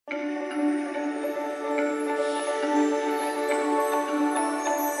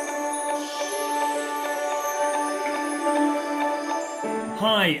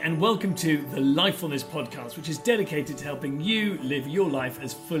Hi, and welcome to the Lifefulness podcast, which is dedicated to helping you live your life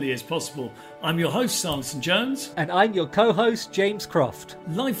as fully as possible. I'm your host, Sanderson Jones. And I'm your co-host, James Croft.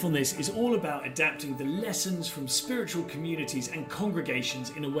 Lifefulness is all about adapting the lessons from spiritual communities and congregations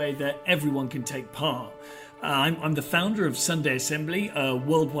in a way that everyone can take part. I'm the founder of Sunday Assembly, a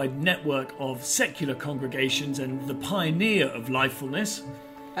worldwide network of secular congregations and the pioneer of Lifefulness.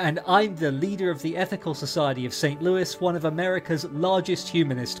 And I'm the leader of the Ethical Society of St. Louis, one of America's largest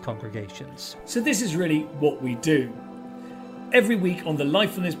humanist congregations. So this is really what we do. Every week on the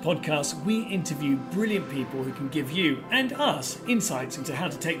Lifefulness podcast, we interview brilliant people who can give you and us insights into how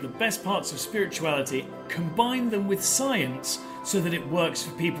to take the best parts of spirituality, combine them with science so that it works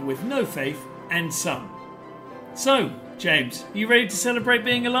for people with no faith and some. So, James, you ready to celebrate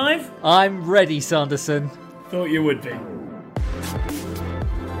being alive? I'm ready, Sanderson. Thought you would be.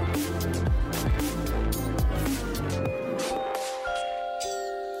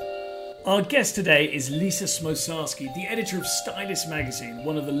 Our guest today is Lisa Smosarski, the editor of Stylist magazine,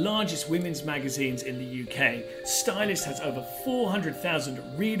 one of the largest women's magazines in the UK. Stylist has over 400,000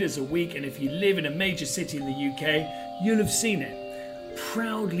 readers a week, and if you live in a major city in the UK, you'll have seen it.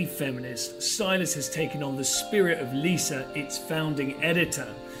 Proudly feminist, Stylist has taken on the spirit of Lisa, its founding editor.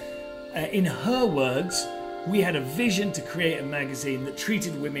 In her words, we had a vision to create a magazine that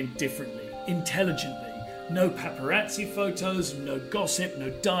treated women differently, intelligently. No paparazzi photos, no gossip, no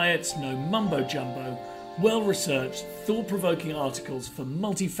diets, no mumbo-jumbo. Well-researched, thought-provoking articles for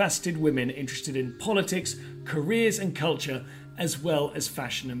multifaceted women interested in politics, careers and culture, as well as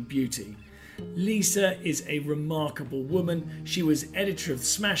fashion and beauty. Lisa is a remarkable woman. She was editor of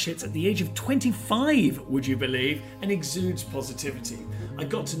Smash Hits at the age of 25, would you believe, and exudes positivity. I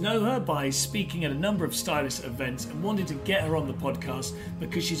got to know her by speaking at a number of Stylist events and wanted to get her on the podcast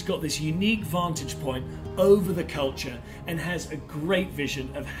because she's got this unique vantage point over the culture and has a great vision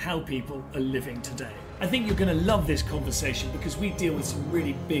of how people are living today. I think you're going to love this conversation because we deal with some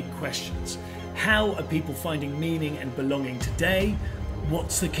really big questions. How are people finding meaning and belonging today?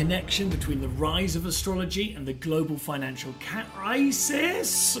 What's the connection between the rise of astrology and the global financial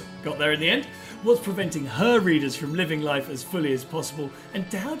crisis? Got there in the end. What's preventing her readers from living life as fully as possible? And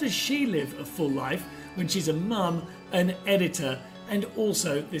how does she live a full life when she's a mum, an editor, and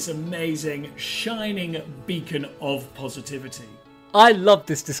also this amazing, shining beacon of positivity? I love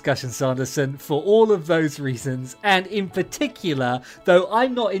this discussion, Sanderson, for all of those reasons, and in particular, though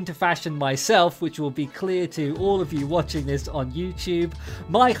I'm not into fashion myself, which will be clear to all of you watching this on YouTube,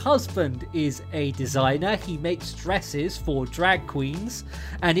 my husband is a designer. He makes dresses for drag queens,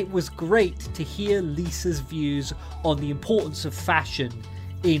 and it was great to hear Lisa's views on the importance of fashion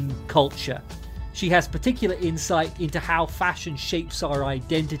in culture. She has particular insight into how fashion shapes our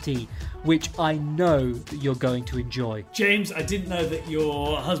identity, which I know that you're going to enjoy. James, I didn't know that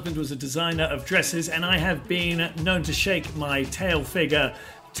your husband was a designer of dresses, and I have been known to shake my tail feather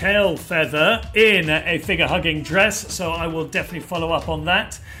in a figure-hugging dress, so I will definitely follow up on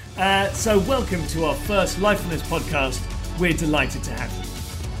that. So welcome to our first Lifefulness podcast. We're delighted to have you.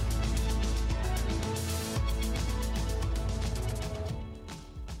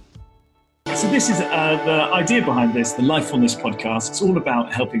 So this is the idea behind this, the Lifefulness podcast. It's all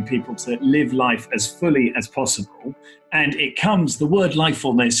about helping people to live life as fully as possible. And it comes, the word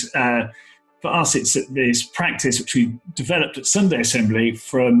lifefulness, for us, it's this practice which we developed at Sunday Assembly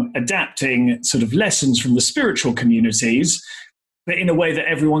from adapting sort of lessons from the spiritual communities, but in a way that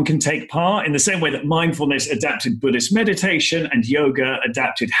everyone can take part, in the same way that mindfulness adapted Buddhist meditation and yoga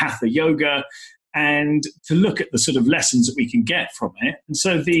adapted Hatha yoga, and to look at the sort of lessons that we can get from it. And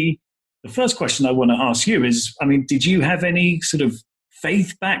so the first question I want to ask you is, did you have any sort of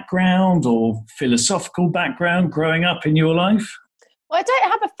faith background or philosophical background growing up in your life? Well, I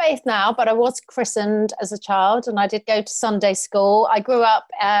don't have a faith now, but I was christened as a child and I did go to Sunday school. I grew up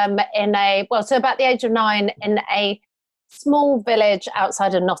so about the age of 9 in a small village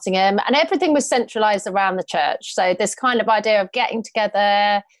outside of Nottingham, and everything was centralised around the church. So this kind of idea of getting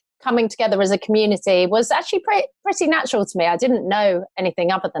together, coming together as a community was actually pretty natural to me. I didn't know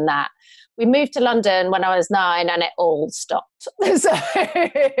anything other than that. We moved to London when I was 9 and it all stopped. So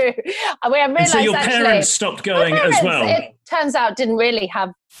your parents stopped going as well? It turns out didn't really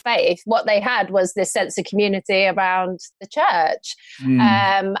have faith. What they had was this sense of community around the church.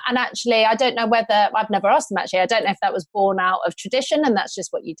 And actually, I don't know whether, I've never asked them actually, I don't know if that was born out of tradition and that's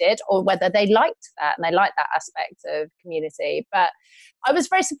just what you did, or whether they liked that and they liked that aspect of community. But I was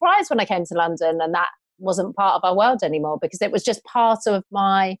very surprised when I came to London and that wasn't part of our world anymore, because it was just part of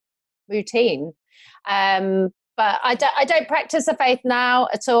my routine. But I don't practice a faith now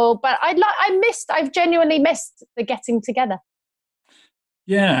at all. But I've genuinely missed the getting together.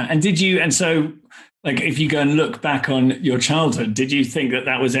 Yeah. And so like, if you go and look back on your childhood, did you think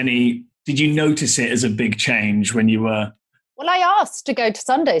did you notice it as a big change when you were? Well, I asked to go to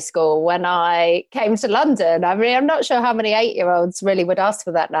Sunday school when I came to London. I mean, I'm not sure how many 8-year-olds really would ask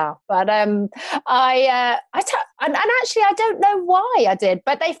for that now, but and actually, I don't know why I did,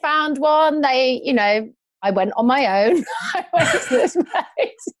 but they found one. I went on my own. I went to this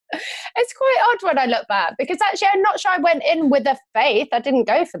place. It's quite odd when I look back, because actually, I'm not sure I went in with a faith. I didn't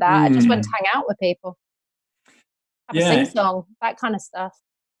go for that. I just went to hang out with people, have a sing-song, that kind of stuff.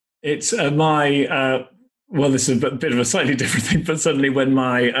 It's well, this is a bit of a slightly different thing, but suddenly when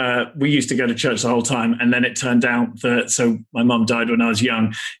we used to go to church the whole time, and then it turned out so my mum died when I was young.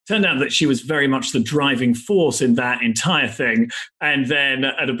 It turned out that she was very much the driving force in that entire thing. And then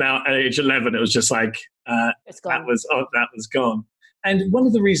at about age 11, it was just like, that was gone. And one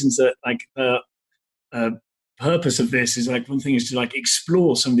of the reasons that purpose of this is like, one thing is to like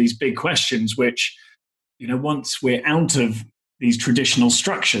explore some of these big questions, which, once we're out of these traditional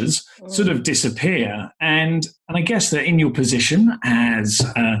structures sort of disappear. And I guess that in your position as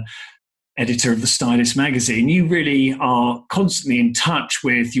editor of the Stylist magazine, you really are constantly in touch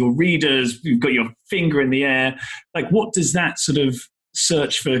with your readers. You've got your finger in the air. Like, what does that sort of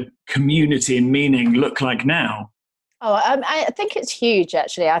search for community and meaning look like now? Oh, I think it's huge,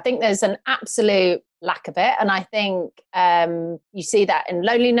 actually. I think there's an absolute lack of it. And I think you see that in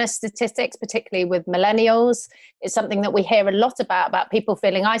loneliness statistics, particularly with millennials. It's something that we hear a lot about people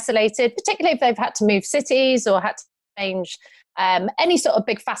feeling isolated, particularly if they've had to move cities or had to change any sort of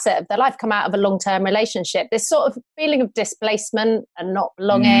big facet of their life, come out of a long-term relationship. This sort of feeling of displacement and not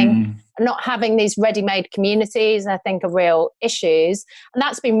belonging and not having these ready-made communities, I think, are real issues. And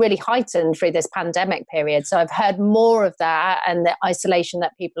that's been really heightened through this pandemic period. So I've heard more of that and the isolation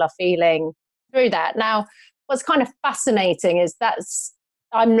that people are feeling through that. Now, what's kind of fascinating is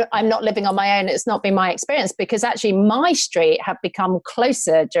I'm not living on my own. It's not been my experience, because actually my street have become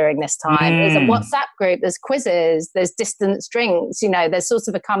closer during this time. There's a WhatsApp group, there's quizzes, there's distance drinks, there's sort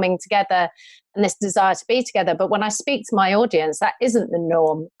of a coming together and this desire to be together. But when I speak to my audience, that isn't the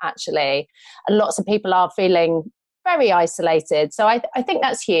norm, actually. And lots of people are feeling very isolated. So I think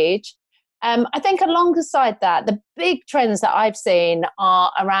that's huge. I think alongside that, the big trends that I've seen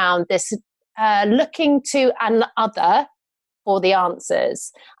are around this looking to an other for the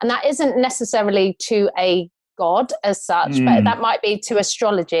answers. And that isn't necessarily to a god as such, but that might be to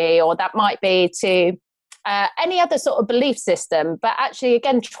astrology, or that might be to any other sort of belief system. But actually,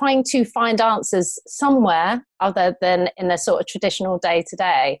 again, trying to find answers somewhere other than in the sort of traditional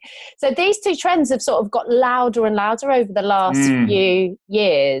day-to-day. So these two trends have sort of got louder and louder over the last few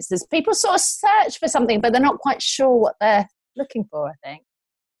years as people sort of search for something, but they're not quite sure what they're looking for, I think.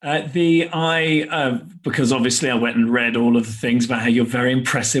 Because obviously I went and read all of the things about how you're very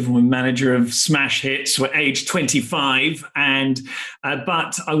impressive and were manager of smash hits were age 25,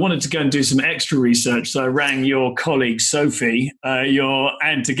 but I wanted to go and do some extra research, so I rang your colleague Sophie,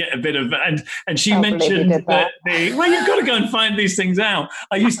 and to get a bit of and she mentioned that you've got to go and find these things out.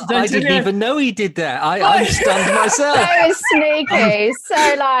 I didn't even know he did that. I'm stunned myself. So sneaky. So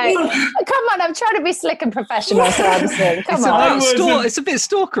come on, I'm trying to be slick and professional, Samson. Come on. It's a bit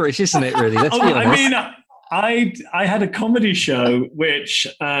stalkerish, isn't it, really? Let's be honest. I mean, I had a comedy show where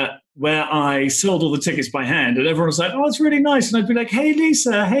I sold all the tickets by hand, and everyone was like, "Oh, it's really nice." And I'd be like, "Hey,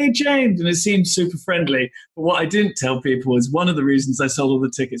 Lisa. Hey, James," and it seemed super friendly. But what I didn't tell people is one of the reasons I sold all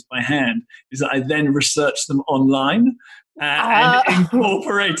the tickets by hand is that I then researched them online and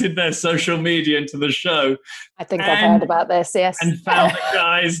incorporated their social media into the show. I think I've heard about this, yes. And found the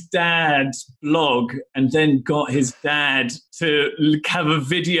guy's dad's blog, and then got his dad to have a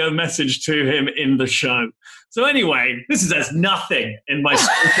video message to him in the show. So anyway, this has nothing in my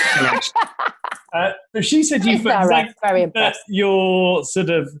collection. But she said very impressed. You're sort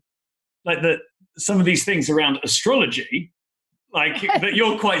of like that. Some of these things around astrology, like that,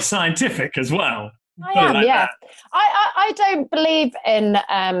 you're quite scientific as well. I am, yeah. I don't believe in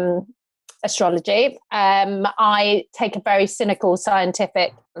astrology. I take a very cynical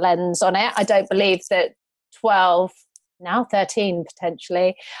scientific lens on it. I don't believe that 12, now 13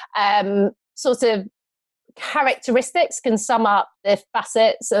 potentially, sort of characteristics can sum up the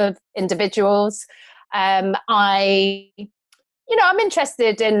facets of individuals. I'm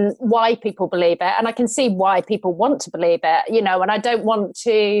interested in why people believe it, and I can see why people want to believe it, and I don't want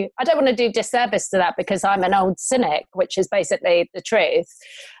to do disservice to that, because I'm an old cynic, which is basically the truth.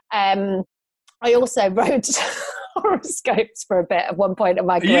 I also wrote horoscopes for a bit at one point in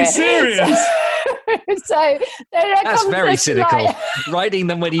my career. Are you serious? So that's very cynical. Writing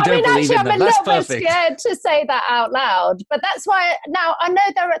them when you don't believe in them. That's perfect. I'm a little bit scared to say that out loud, but that's why now I know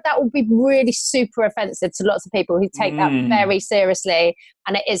that will be really super offensive to lots of people who take that very seriously,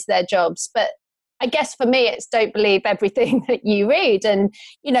 and it is their jobs. But I guess for me, it's don't believe everything that you read, and,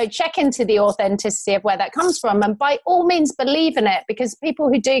 you know, check into the authenticity of where that comes from. And by all means, believe in it, because people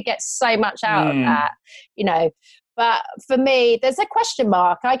who do get so much out of that, you know. But for me, there's a question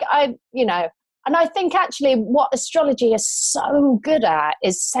mark. I you know, and I think actually what astrology is so good at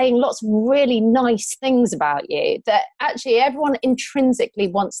is saying lots of really nice things about you that actually everyone intrinsically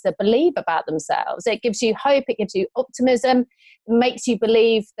wants to believe about themselves. It gives you hope. It gives you optimism. It makes you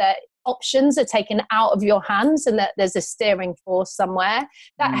believe that options are taken out of your hands and that there's a steering force somewhere.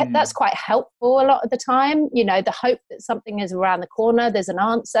 That's quite helpful a lot of the time. You know, the hope that something is around the corner, there's an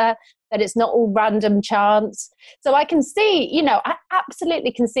answer, that it's not all random chance. So I can see, you know, I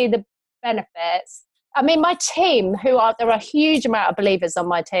absolutely can see the benefits. I mean, my team, there are a huge amount of believers on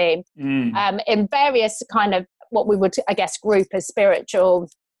my team in various kind of what we would, I guess, group as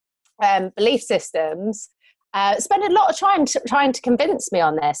spiritual belief systems. Spend a lot of time trying to convince me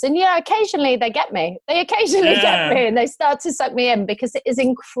on this. And, you know, occasionally they get me. They occasionally get me and they start to suck me in because it is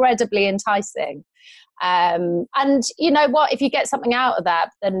incredibly enticing. And you know what? If you get something out of that,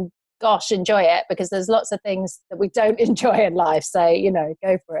 then gosh, enjoy it, because there's lots of things that we don't enjoy in life. So, you know,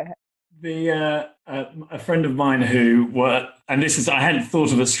 go for it. A friend of mine and this is, I hadn't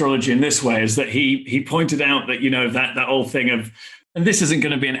thought of astrology in this way, is that he pointed out that, you know, that whole thing of, and this isn't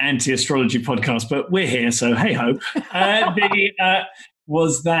going to be an anti-astrology podcast, but we're here, so hey ho.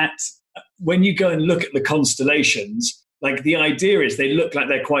 Was that when you go and look at the constellations, like the idea is they look like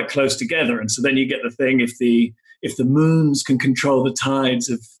they're quite close together, and so then you get the thing, if the moons can control the tides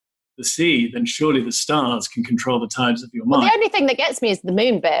of the sea, then surely the stars can control the tides of your mind. Well, the only thing that gets me is the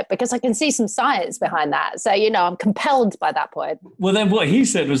moon bit, because I can see some science behind that. So, you know, I'm compelled by that point. Well, then what he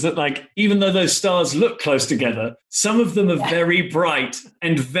said was that, like, even though those stars look close together, some of them are very bright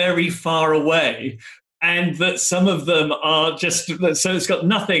and very far away, and that some of them are just, so it's got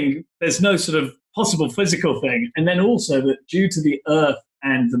nothing, there's no sort of possible physical thing. And then also that due to the Earth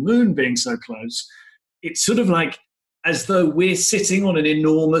and the moon being so close, it's sort of like as though we're sitting on an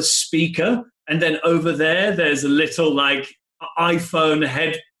enormous speaker, and then over there's a little like iPhone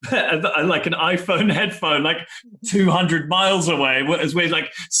like an iPhone headphone, like 200 miles away, as we're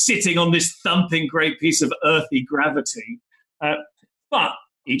like sitting on this thumping great piece of earthy gravity. But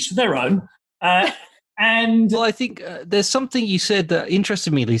each to their own. And well, I think there's something you said that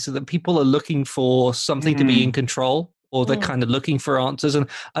interested me, Lisa, that people are looking for something to be in control, or they're kind of looking for answers. And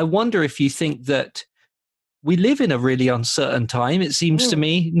I wonder if you think that we live in a really uncertain time, it seems to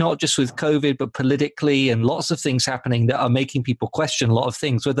me, not just with COVID, but politically, and lots of things happening that are making people question a lot of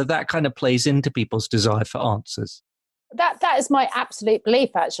things, whether that kind of plays into people's desire for answers. That is my absolute belief,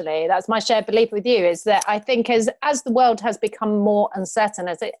 actually. That's my shared belief with you, is that I think as the world has become more uncertain,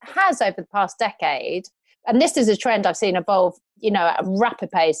 as it has over the past decade, and this is a trend I've seen evolve, you know, at a rapid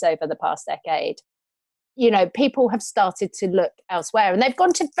pace over the past decade, you know, people have started to look elsewhere, and they've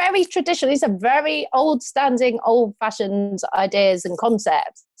gone to very traditional, these are very old-fashioned ideas and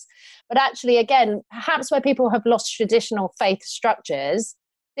concepts. But actually, again, perhaps where people have lost traditional faith structures,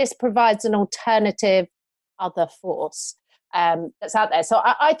 this provides an alternative other force that's out there. So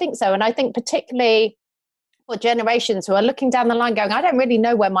I think so. And I think particularly for generations who are looking down the line going, I don't really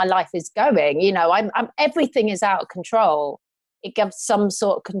know where my life is going. You know, I'm everything is out of control. It gives some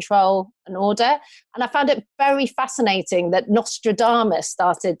sort of control and order. And I found it very fascinating that Nostradamus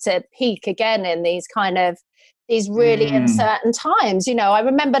started to peak again in these really uncertain times. You know, I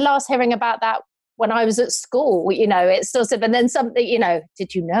remember last hearing about that when I was at school, you know, it's sort of, and then something, you know,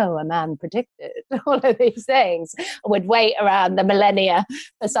 did you know a man predicted all of these things? I would wait around the millennia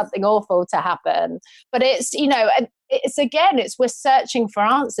for something awful to happen. But it's, you know, it's we're searching for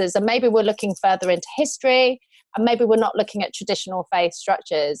answers, and maybe we're looking further into history, and maybe we're not looking at traditional faith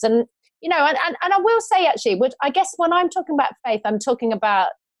structures. And, you know, and I will say, actually, I guess when I'm talking about faith, I'm talking about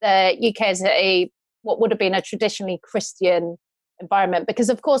the UK as what would have been a traditionally Christian environment. Because,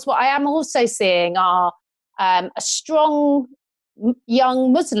 of course, what I am also seeing are a strong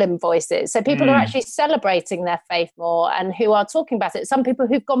young Muslim voices. So people are actually celebrating their faith more and who are talking about it. Some people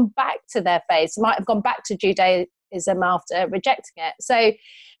who've gone back to their faith might have gone back to Judaism after rejecting it. So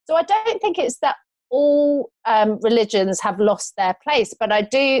I don't think it's that all religions have lost their place, but I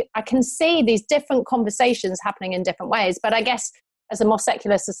can see these different conversations happening in different ways. But I guess as a more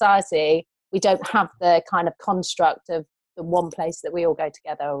secular society, we don't have the kind of construct of the one place that we all go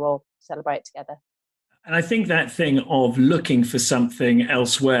together or all celebrate together. And I think that thing of looking for something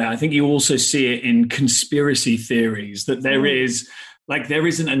elsewhere, I think you also see it in conspiracy theories, that there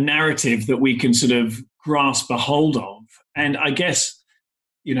isn't a narrative that we can sort of grasp a hold of. And I guess,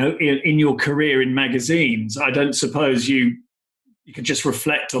 in your career in magazines, I don't suppose you could just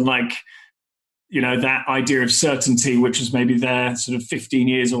reflect on that idea of certainty, which was maybe there sort of 15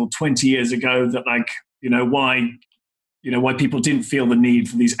 years or 20 years ago, that why people didn't feel the need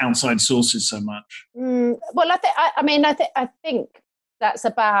for these outside sources so much. Well, I think that's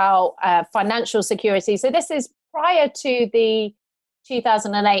about financial security. So this is prior to the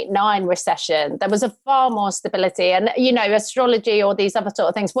 2008-9 recession. There was a far more stability, and astrology or these other sort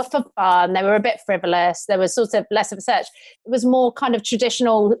of things were for fun. They were a bit frivolous. There was sort of less of a search. It was more kind of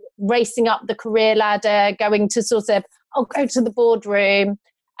traditional, racing up the career ladder, going to sort of, I'll go to the boardroom,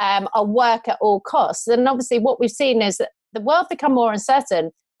 I'll work at all costs. And obviously what we've seen is that the world become more uncertain.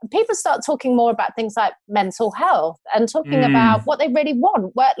 People start talking more about things like mental health and talking about what they really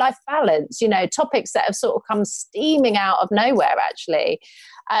want, work-life balance, topics that have sort of come steaming out of nowhere, actually,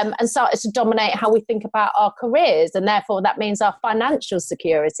 and started to dominate how we think about our careers. And therefore, that means our financial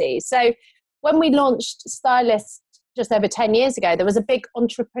security. So when we launched Stylist just over 10 years ago, there was a big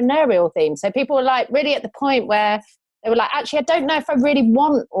entrepreneurial theme. So people were really at the point where they were like, actually, I don't know if I really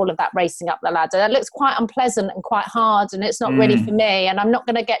want all of that racing up the ladder. That looks quite unpleasant and quite hard, and it's not really for me, and I'm not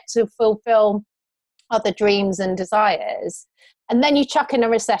going to get to fulfill other dreams and desires. And then you chuck in a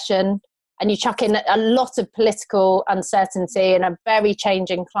recession, and you chuck in a lot of political uncertainty and a very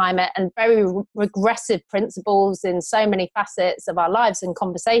changing climate and very regressive principles in so many facets of our lives and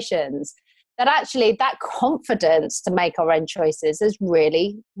conversations, that actually that confidence to make our own choices has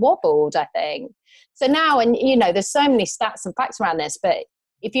really wobbled, I think. So now, and there's so many stats and facts around this, but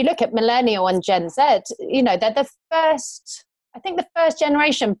if you look at millennial and Gen Z, they're the first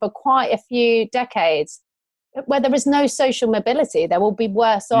generation for quite a few decades where there is no social mobility. They will be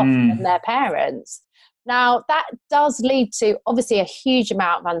worse off than their parents. Now, that does lead to obviously a huge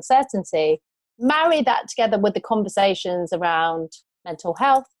amount of uncertainty. Marry that together with the conversations around mental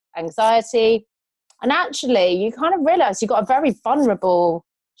health, anxiety, and actually you kind of realize you've got a very vulnerable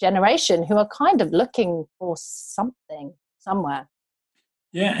generation who are kind of looking for something somewhere.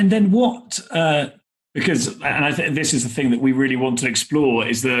 Yeah, and then what? Because I think this is the thing that we really want to explore,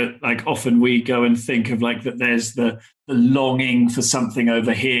 is that often we go and think of that there's the longing for something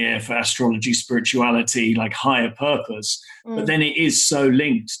over here, for astrology, spirituality, higher purpose, but then it is so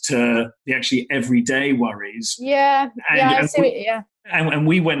linked to the actually everyday worries. And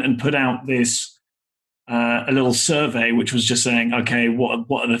we went and put out this a little survey, which was just saying, okay, what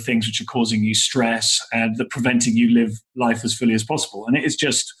are the things which are causing you stress and that preventing you live life as fully as possible? And it is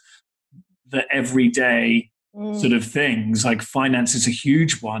just the everyday sort of things, finance is a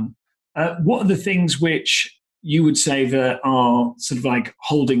huge one. What are the things which you would say that are sort of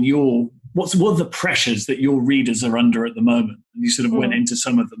holding what are the pressures that your readers are under at the moment? And you sort of went into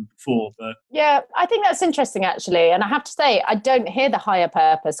some of them before, but yeah, I think that's interesting actually. And I have to say, I don't hear the higher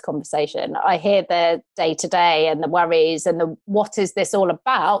purpose conversation. I hear the day to day and the worries and the what is this all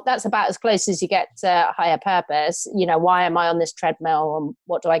about? That's about as close as you get to higher purpose. Why am I on this treadmill and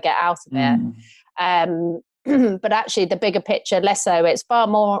what do I get out of it? But actually, the bigger picture, less so. It's far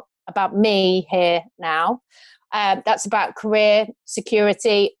more about me here now. That's about career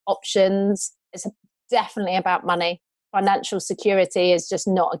security, options. It's definitely about money. Financial security is just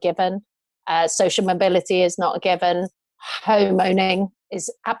not a given. Social mobility is not a given. Home owning is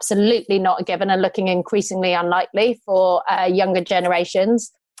absolutely not a given and looking increasingly unlikely for younger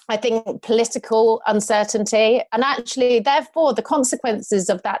generations. I think political uncertainty, and actually, therefore, the consequences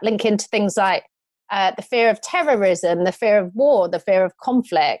of that link into things like the fear of terrorism, the fear of war, the fear of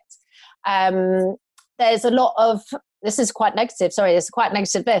conflict. There's a lot of, this is quite negative, sorry, it's quite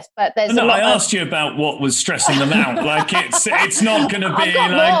negative bit, but there's I asked you about what was stressing them out. It's not going to be I've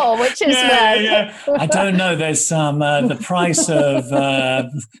got more, which is I don't know, there's some, the price of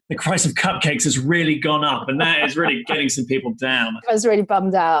cupcakes has really gone up, and that is really getting some people down. I was really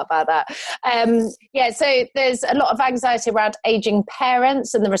bummed out about that. So there's a lot of anxiety around aging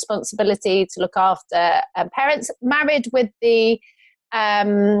parents and the responsibility to look after parents, married with the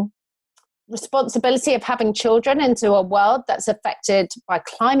responsibility of having children into a world that's affected by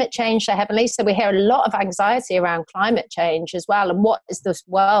climate change so heavily. So we hear a lot of anxiety around climate change as well, and what is this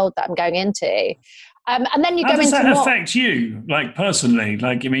world that I'm going into? And then you go into how does that affect you, personally?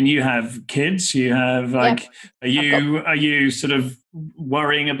 You have kids. You have are you sort of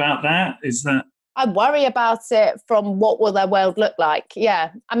worrying about that? Is that? I worry about it from what will their world look like.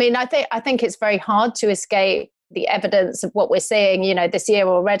 Yeah, I think it's very hard to escape the evidence of what we're seeing. This year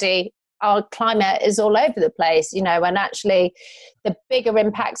already. our climate is all over the place, and actually the bigger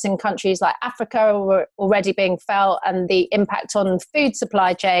impacts in countries like Africa are already being felt, and the impact on food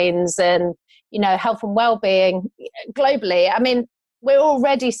supply chains and, health and well-being globally. I mean, we're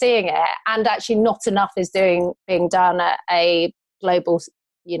already seeing it, and actually not enough is being done at a global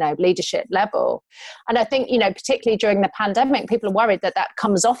leadership level. And I think, particularly during the pandemic, people are worried that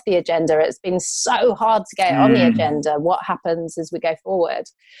comes off the agenda. It's been so hard to get on the agenda. What happens as we go forward?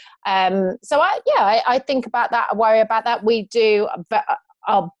 So I think about that. I worry about that. We do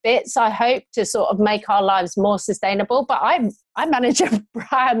our bits, I hope, to sort of make our lives more sustainable. But I manage a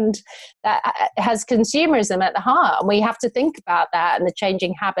brand that has consumerism at the heart, and we have to think about that and the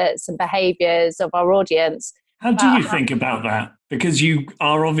changing habits and behaviours of our audience. How do you think about that? Because you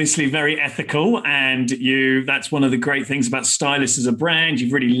are obviously very ethical, and that's one of the great things about Stylist as a brand.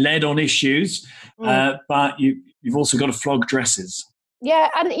 You've really led on issues, but you've also got to flog dresses. Yeah,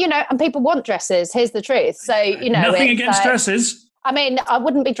 and and people want dresses. Here's the truth. So nothing against dresses. I mean, I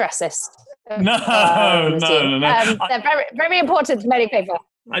wouldn't be dressist. No. They're very, very important to many people.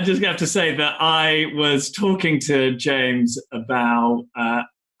 I just have to say that I was talking to James about,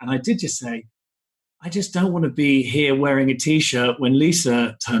 and I did just say, I just don't want to be here wearing a T-shirt when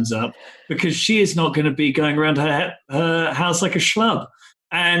Lisa turns up, because she is not going to be going around her house like a schlub.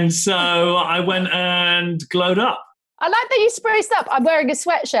 And so I went and glowed up. I like that you spruced up. I'm wearing a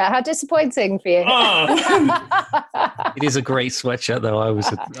sweatshirt. How disappointing for you. Oh. It is a great sweatshirt, though. I was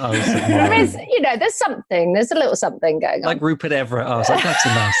there is, there's something. There's a little something going on. Like Rupert Everett. I was like, that's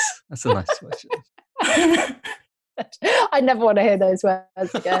a nice sweatshirt. I never want to hear those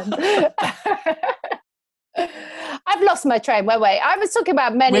words again. I've lost my train. Wait. I was talking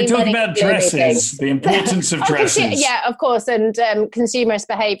about We're talking about dresses, the importance of dresses. Yeah, of course. And consumerist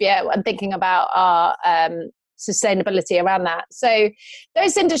behavior, and thinking about our sustainability around that. So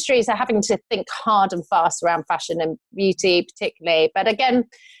those industries are having to think hard and fast around fashion and beauty particularly. But again,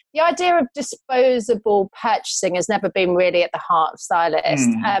 the idea of disposable purchasing has never been really at the heart of Stylist.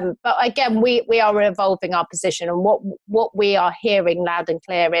 But again, we are evolving our position, and what we are hearing loud and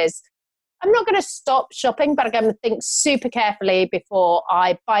clear is, I'm not going to stop shopping, but I'm going to think super carefully before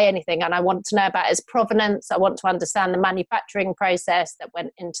I buy anything. And I want to know about its provenance. I want to understand the manufacturing process that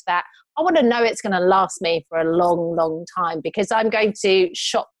went into that. I want to know it's going to last me for a long, long time, because I'm going to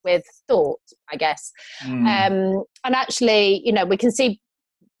shop with thought, I guess. And actually, we can see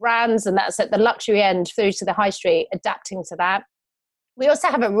brands, and that's at the luxury end through to the high street, adapting to that. We also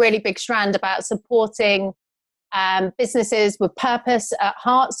have a really big strand about supporting businesses with purpose at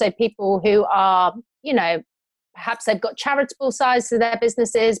heart. So people who are, perhaps they've got charitable sides to their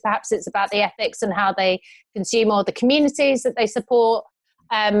businesses. Perhaps it's about the ethics and how they consume, or the communities that they support.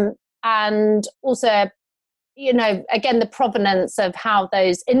 And also, again, the provenance of how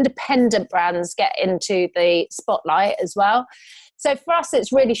those independent brands get into the spotlight as well. So for us,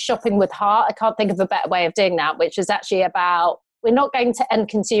 it's really shopping with heart. I can't think of a better way of doing that, which is actually about, we're not going to end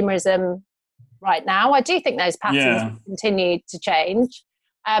consumerism right now. I do think those patterns continue to change.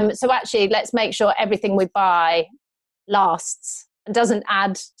 So actually, let's make sure everything we buy lasts and doesn't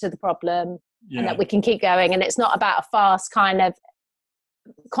add to the problem, and that we can keep going. And it's not about a fast kind of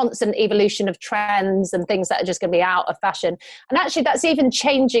constant evolution of trends and things that are just going to be out of fashion. And actually, that's even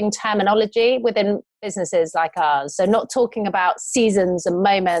changing terminology within businesses like ours. So not talking about seasons and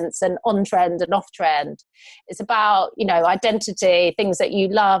moments and on trend and off trend. It's about, identity, things that you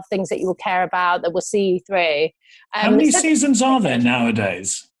love, things that you will care about, that will see you through. How many seasons are there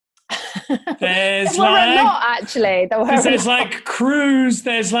nowadays? There's a lot, actually. There's like cruise.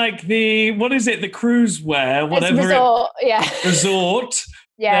 There's like the cruise wear, whatever. Resort.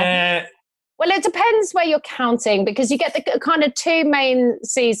 Yeah. Well, it depends where you're counting, because you get the kind of two main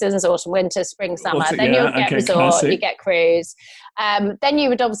seasons: autumn, winter, spring, summer. Then you'll get resort, classic. You get cruise. Then you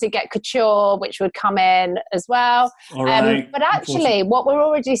would obviously get couture, which would come in as well. But actually, what we're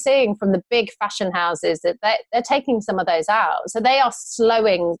already seeing from the big fashion houses, that they're taking some of those out. So they are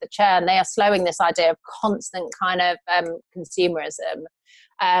slowing the churn. They are slowing this idea of constant kind of consumerism.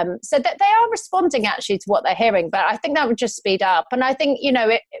 So that they are responding actually to what they're hearing. But I think that would just speed up. And I think,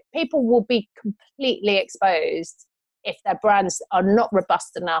 people will be completely exposed if their brands are not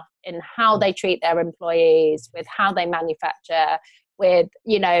robust enough in how they treat their employees, with how they manufacture, with,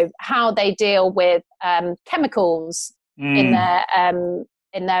 how they deal with chemicals in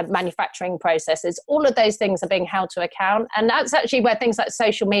their manufacturing processes. All of those things are being held to account. And that's actually where things like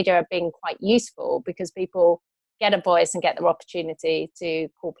social media are being quite useful, because people get a voice and get their opportunity to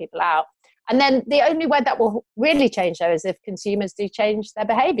call people out. And then the only way that will really change, though, is if consumers do change their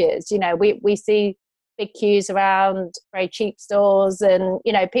behaviours. We see big queues around very cheap stores, and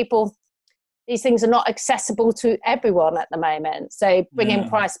people these things are not accessible to everyone at the moment. So bringing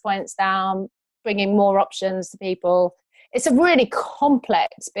price points down, bringing more options to people. It's a really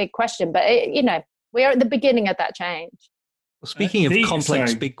complex, big question, but we are at the beginning of that change. Well, speaking of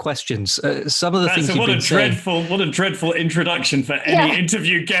complex, big questions, some of the things you've been saying. What a dreadful introduction for any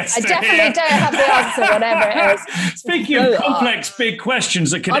interview guest. I definitely don't have the answer, whatever it is. Speaking of complex, big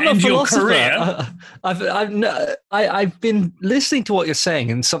questions that can end your career. I've been listening to what you're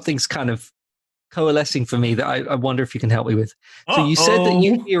saying, and something's kind of coalescing for me that I wonder if you can help me with. So you said that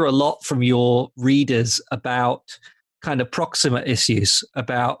you hear a lot from your readers about kind of proximate issues,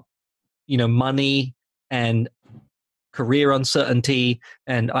 about money and career uncertainty,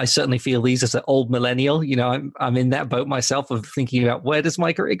 and I certainly feel these as an old millennial. I'm in that boat myself of thinking about where does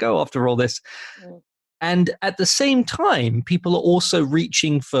my career go after all this. And at the same time, people are also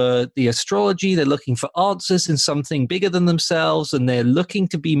reaching for the astrology. They're looking for answers in something bigger than themselves, and they're looking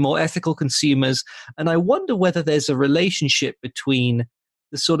to be more ethical consumers. And I wonder whether there's a relationship between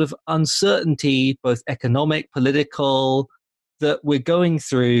the sort of uncertainty, both economic, political, that we're going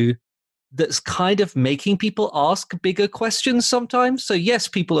through, that's kind of making people ask bigger questions sometimes. So yes,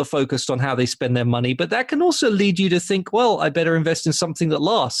 people are focused on how they spend their money, but that can also lead you to think, well, I better invest in something that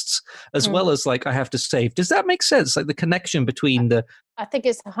lasts, as well as like I have to save. Does that make sense? Like the connection between the... I think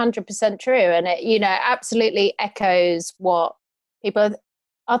it's 100% true. And it, absolutely echoes what people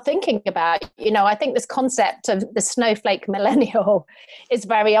are thinking about. I think this concept of the snowflake millennial is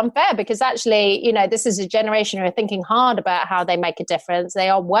very unfair, because actually, this is a generation who are thinking hard about how they make a difference. They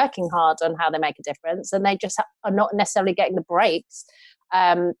are working hard on how they make a difference, and they just are not necessarily getting the breaks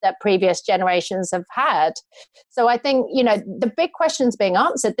that previous generations have had. So I think, the big questions being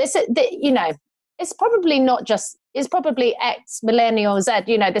answered, it's probably not just, it's probably X, millennial, Z,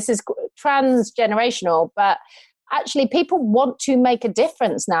 this is transgenerational, but actually people want to make a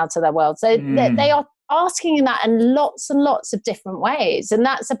difference now to their world. So they are asking that in lots and lots of different ways. And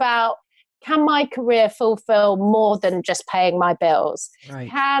that's about, can my career fulfill more than just paying my bills?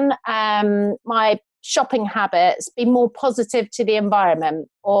 Right. Can my shopping habits be more positive to the environment?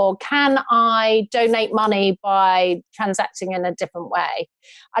 Or can I donate money by transacting in a different way?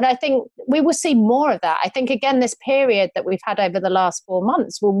 And I think we will see more of that. I think, again, this period that we've had over the last 4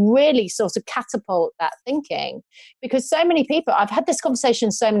 months will really sort of catapult that thinking, because so many people, I've had this conversation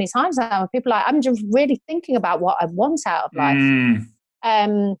so many times now, and people are like, I'm just really thinking about what I want out of life.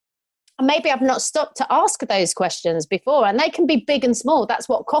 Maybe I've not stopped to ask those questions before, and they can be big and small. That's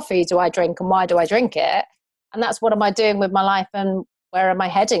what coffee do I drink, and why do I drink it? And that's what am I doing with my life, and where am I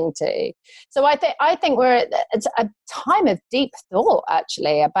heading to? So I think we're at a time of deep thought,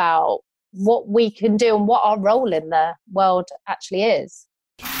 actually, about what we can do and what our role in the world actually is.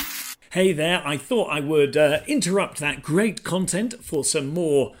 Hey there, I thought I would interrupt that great content for some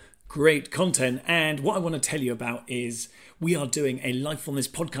more great content. And what I want to tell you about is we are doing a Lifefulness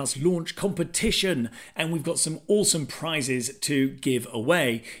podcast launch competition, and we've got some awesome prizes to give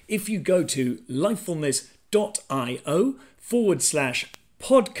away. If you go to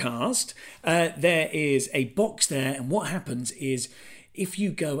lifefulness.io/podcast, there is a box there. And what happens is if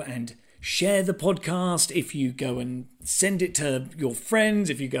you go and share the podcast, if you go and send it to your friends,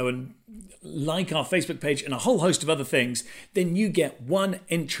 if you go and like our Facebook page and a whole host of other things, then you get one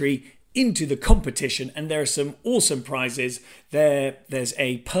entry into the competition. And there are some awesome prizes. There's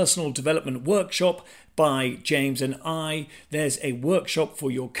a personal development workshop by James and I. There's a workshop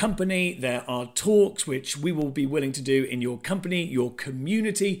for your company. There are talks which we will be willing to do in your company, your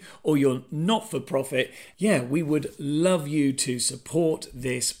community, or your not-for-profit. Yeah, we would love you to support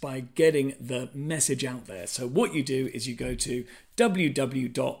this by getting the message out there. So what you do is you go to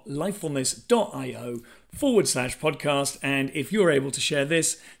www.lifefulness.io/podcast, and if you're able to share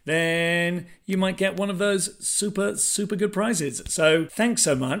this, then you might get one of those super good prizes. So thanks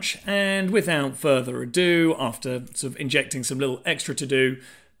so much, and without further ado, after sort of injecting some little extra to do,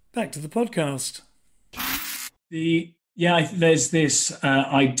 back to the podcast. There's this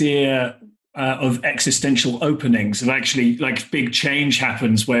idea of existential openings, of actually like big change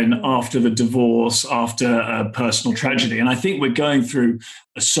happens when after the divorce, after a personal tragedy. And I think we're going through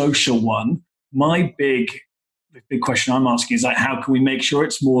a social one. The big question I'm asking is like, how can we make sure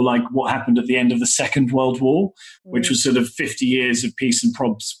it's more like what happened at the end of the Second World War, which was sort of 50 years of peace and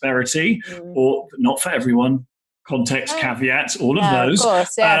prosperity, or not for everyone, context, caveats, all of those, of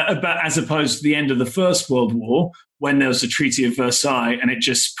course, but as opposed to the end of the First World War, when there was the Treaty of Versailles, and it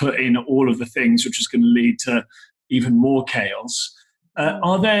just put in all of the things which was going to lead to even more chaos.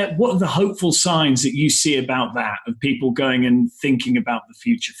 What are the hopeful signs that you see about that, of people going and thinking about the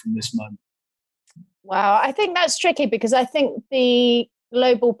future from this moment? Wow, I think that's tricky, because I think the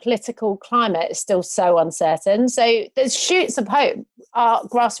global political climate is still so uncertain. So there's shoots of hope are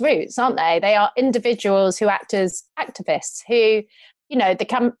grassroots, aren't they? They are individuals who act as activists, who, you know, the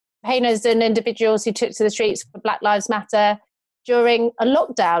campaigners and individuals who took to the streets for Black Lives Matter during a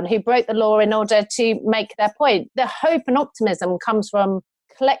lockdown, who broke the law in order to make their point. The hope and optimism comes from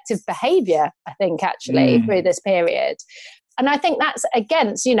collective behaviour, I think, actually, through this period. And I think that's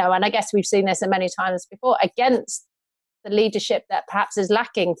against, you know, and I guess we've seen this many times before, against the leadership that perhaps is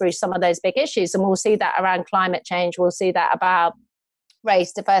lacking through some of those big issues. And we'll see that around climate change. We'll see that about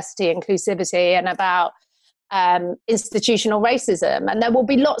race, diversity, inclusivity, and about institutional racism. And there will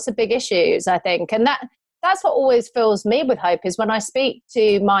be lots of big issues, I think. And that's what always fills me with hope, is when I speak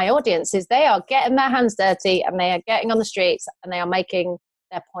to my audiences, they are getting their hands dirty and they are getting on the streets and they are making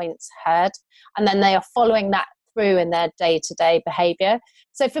their points heard. And then they are following that through in their day-to-day behaviour.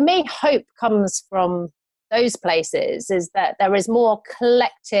 So for me, hope comes from those places, is that there is more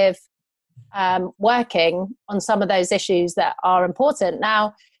collective working on some of those issues that are important.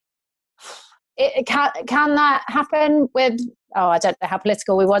 Now, can that happen with, I don't know how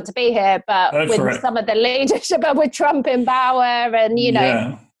political we want to be here, but with some of the leadership, with Trump in power and, you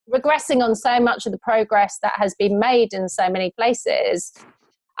know, regressing on so much of the progress that has been made in so many places.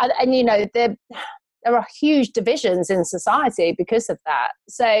 And you know, there are huge divisions in society because of that.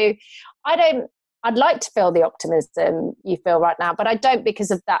 So I'd like to feel the optimism you feel right now, but I don't, because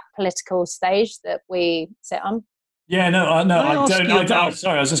of that political stage that we sit on. Yeah, I don't.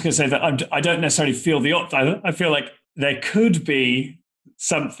 Sorry, I was just going to say that I don't necessarily feel the optimism. I feel like there could be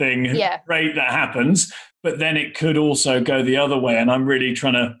something great that happens, but then it could also go the other way. And I'm really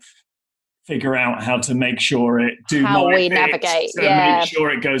trying to figure out how to make sure navigate, make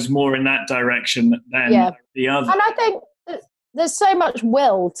sure it goes more in that direction than the other. And I think there's so much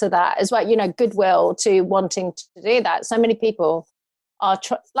will to that as well, you know, goodwill to wanting to do that. So many people are,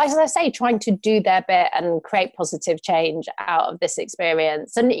 like I say, trying to do their bit and create positive change out of this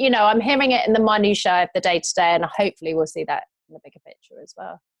experience. And, you know, I'm hearing it in the minutiae of the day-to-day, and hopefully we'll see that in the bigger picture as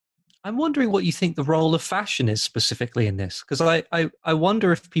well. I'm wondering what you think the role of fashion is specifically in this, because I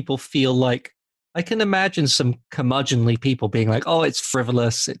wonder if people feel like, I can imagine some curmudgeonly people being like, oh, it's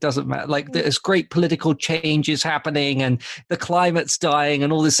frivolous, it doesn't matter, like there's great political changes happening and the climate's dying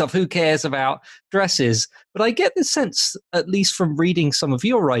and all this stuff, who cares about dresses? But I get the sense, at least from reading some of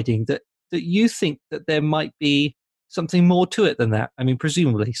your writing, that you think that there might be something more to it than that. I mean,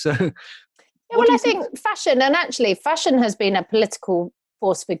 presumably. So yeah, well, I think fashion has been a political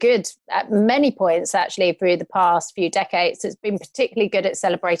force for good at many points, actually, through the past few decades. It's been particularly good at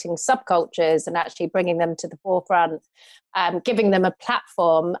celebrating subcultures and actually bringing them to the forefront, giving them a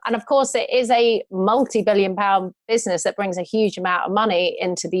platform. And of course, it is a multi-billion-pound business that brings a huge amount of money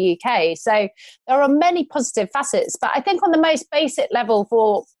into the UK. So there are many positive facets. But I think on the most basic level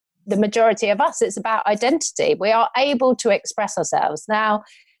for the majority of us, it's about identity. We are able to express ourselves. Now,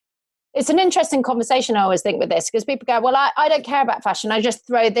 it's an interesting conversation, I always think, with this, because people go, well, I don't care about fashion, I just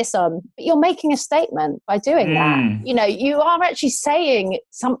throw this on. But you're making a statement by doing that. You know, you are actually saying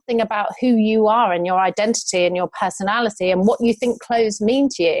something about who you are and your identity and your personality and what you think clothes mean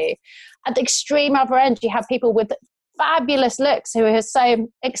to you. At the extreme other end, you have people with fabulous looks who are so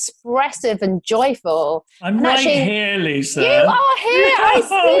expressive and joyful. I'm right here, Lisa. You are here. I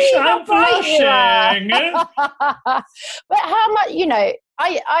see how bright. But how much, you know,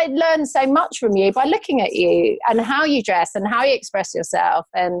 I learn so much from you by looking at you and how you dress and how you express yourself,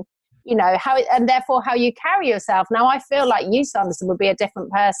 and you know and therefore how you carry yourself. Now I feel like you, Sanderson, would be a different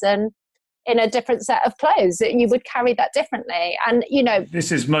person in a different set of clothes. You would carry that differently, and you know,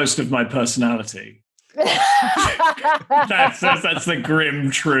 this is most of my personality. that's the grim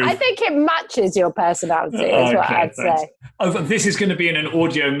truth. I think it matches your personality, is what I'd say. Oh, this is going to be in an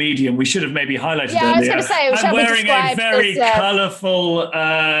audio medium. We should have maybe highlighted I was going to say, I'm wearing a very colourful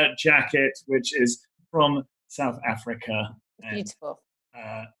jacket, which is from South Africa. Beautiful.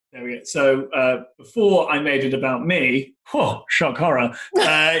 There we go. So before I made it about me, shock horror,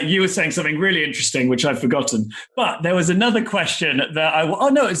 you were saying something really interesting, which I've forgotten. But there was another question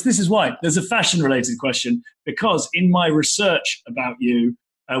that this is why. There's a fashion-related question, because in my research about you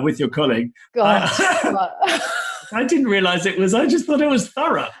with your colleague, I didn't realise it was, I just thought it was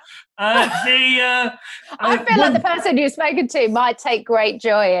thorough. I feel like the person you've spoken to might take great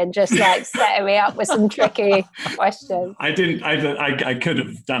joy in just like setting me up with some tricky questions. I could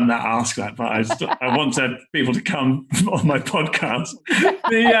have done that, ask that, but I wanted people to come on my podcast.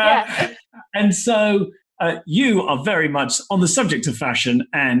 And so you are very much on the subject of fashion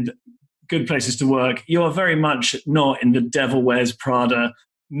and good places to work. You are very much not in the Devil Wears Prada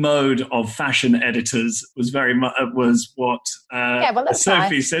mode of fashion editors was very much was what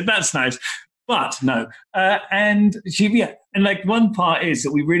Sophie nice. said. That's nice. But no, and like one part is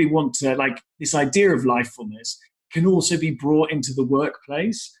that we really want to, like, this idea of lifefulness can also be brought into the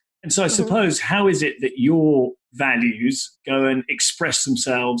workplace. And so I suppose, how is it that your values go and express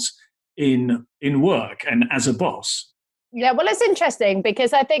themselves in work and as a boss? Yeah, well, it's interesting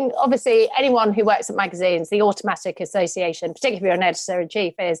because I think obviously anyone who works at magazines, the automatic association, particularly if you're an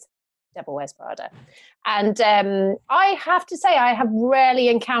editor-in-chief, is Devil Wears Prada. And I have to say, I have rarely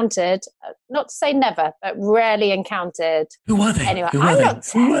encountered, not to say never, but rarely encountered. Who are they? Anyway, Who are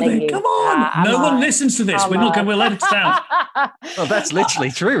they? Come on. No one listens to this. We'll let it down. Well, that's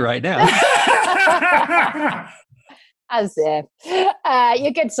literally true right now. As if.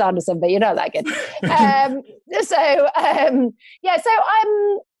 You're good, Sanderson, but you're not that good. I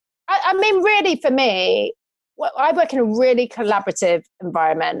mean, really for me, I work in a really collaborative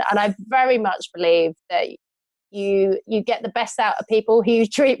environment, and I very much believe that you get the best out of people who you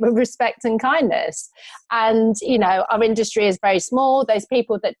treat with respect and kindness. And, you know, our industry is very small. Those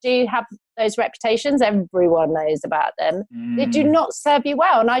people that do have those reputations, everyone knows about them. They do not serve you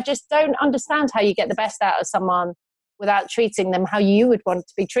well. And I just don't understand how you get the best out of someone without treating them how you would want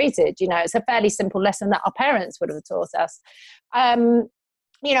to be treated. You know, it's a fairly simple lesson that our parents would have taught us.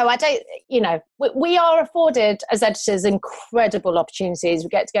 We are afforded as editors incredible opportunities. We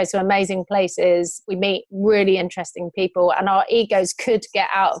get to go to amazing places. We meet really interesting people, and our egos could get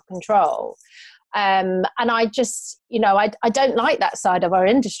out of control. And I just, I don't like that side of our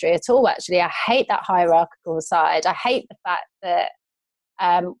industry at all, actually. I hate that hierarchical side. I hate the fact that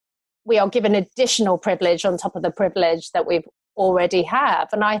we are given additional privilege on top of the privilege that we've already have.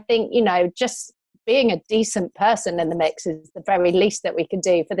 And I think, just being a decent person in the mix is the very least that we can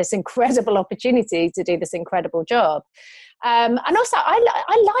do for this incredible opportunity to do this incredible job. And also,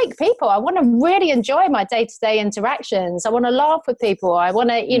 I like people. I want to really enjoy my day-to-day interactions. I want to laugh with people. I want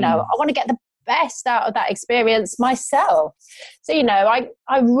to, I want to get the best out of that experience myself. So, I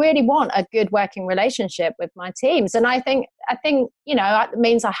really want a good working relationship with my teams. And I think, it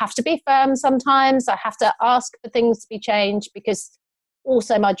means I have to be firm sometimes. I have to ask for things to be changed, because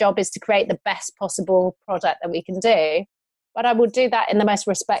also my job is to create the best possible product that we can do. But I will do that in the most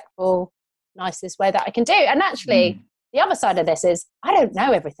respectful, nicest way that I can do. And actually, the other side of this is I don't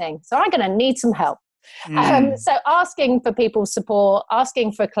know everything. So I'm going to need some help. So asking for people's support,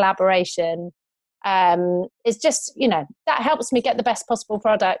 asking for collaboration is just, that helps me get the best possible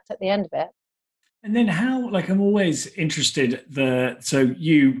product at the end of it. And then how, I'm always interested, so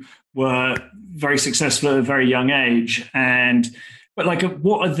you were very successful at a very young age, but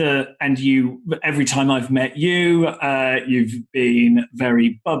every time I've met you, you've been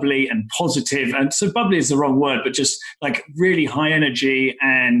very bubbly and positive. And so bubbly is the wrong word, but just really high energy.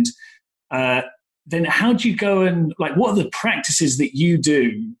 And then how do you go and what are the practices that you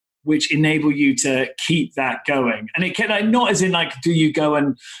do which enable you to keep that going? And it can not as in do you go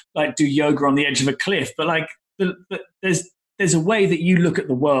and do yoga on the edge of a cliff, but there's a way that you look at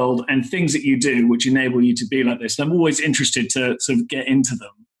the world and things that you do which enable you to be like this. And I'm always interested to sort of get into them.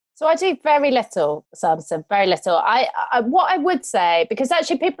 So I do very little, Samson, very little. What I would say, because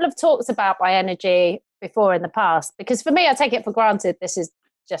actually people have talked about my energy before in the past, because for me, I take it for granted this is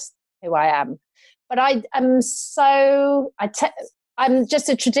just who I am. But I'm just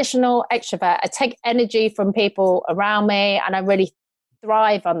a traditional extrovert. I take energy from people around me, and I really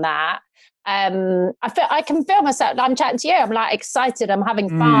thrive on that. I can feel myself. I'm chatting to you. I'm excited. I'm having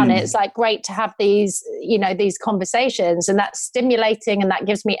fun. It's great to have these, these conversations, and that's stimulating, and that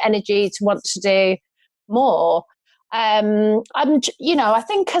gives me energy to want to do more. I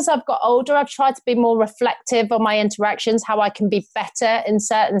think as I've got older, I've tried to be more reflective on my interactions, how I can be better in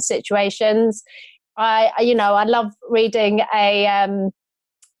certain situations. I love reading a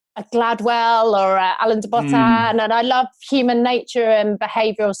Gladwell or Alan de Botton, and I love human nature and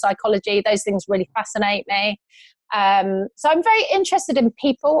behavioral psychology. Those things really fascinate me. So I'm very interested in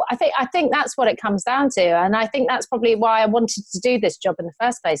people. I think that's what it comes down to. And I think that's probably why I wanted to do this job in the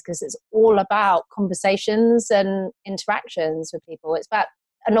first place, because it's all about conversations and interactions with people. It's about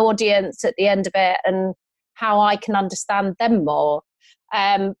an audience at the end of it and how I can understand them more.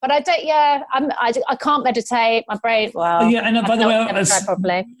 But I don't. Yeah, I can't meditate. My brain. Well, yeah. And by the way,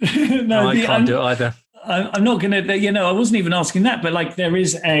 properly. No, I can't do it either. I'm not going to. I wasn't even asking that. But there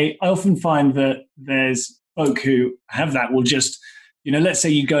is I often find that there's folk who have that will just, let's say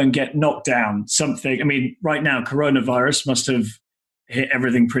you go and get knocked down something. I mean, right now, coronavirus must have hit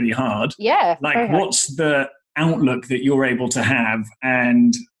everything pretty hard. Yeah. What's the outlook that you're able to have,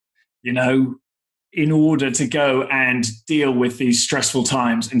 and in order to go and deal with these stressful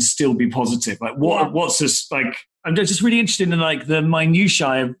times and still be positive? Like what's this like? I'm just really interested in like the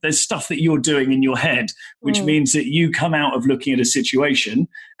minutiae. There's stuff that you're doing in your head, which means that you come out of looking at a situation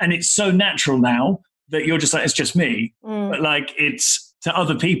and it's so natural now that you're just like, it's just me. But like it's to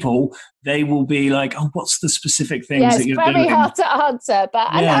other people, they will be like, oh, what's the specific things that you're doing? It's very hard to answer.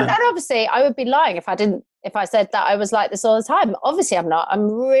 But and obviously I would be lying if I said that I was like this all the time. Obviously I'm not. I'm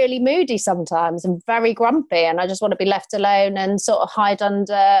really moody sometimes and very grumpy and I just want to be left alone and sort of hide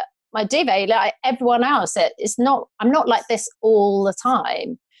under my duvet like everyone else. I'm not like this all the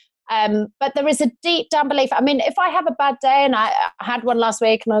time. But there is a deep down belief. I mean, if I have a bad day, and I had one last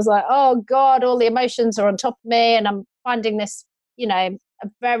week and I was like, oh God, all the emotions are on top of me and I'm finding this, a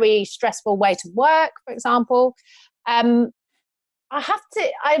very stressful way to work, for example. I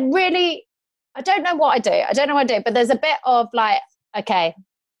don't know what I do. But there's a bit of like, okay,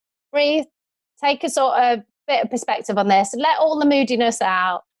 breathe, take a sort of bit of perspective on this, let all the moodiness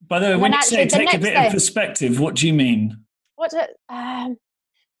out. By the way, when you say take a bit of perspective, what do you mean?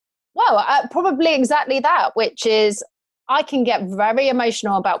 Probably exactly that, which is I can get very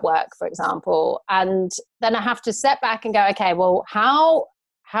emotional about work, for example, and then I have to step back and go, okay, well, how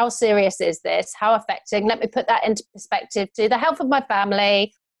serious is this? How affecting? Let me put that into perspective to the health of my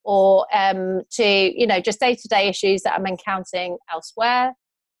family or to, just day-to-day issues that I'm encountering elsewhere.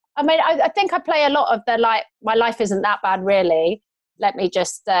 I mean, I think I play a lot of my life isn't that bad, really. Let me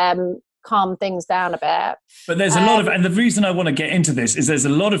just calm things down a bit. But there's a lot of, and the reason I want to get into this is there's a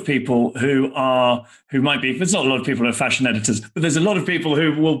lot of people who might be, there's not a lot of people who are fashion editors, but there's a lot of people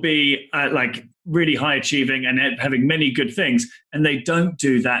who will be like really high achieving and having many good things. And they don't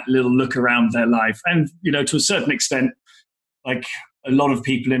do that little look around their life. And, to a certain extent, like a lot of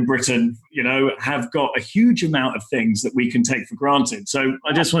people in Britain, have got a huge amount of things that we can take for granted. So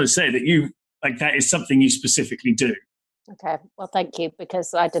I just want to say that that is something you specifically do. Okay, well, thank you,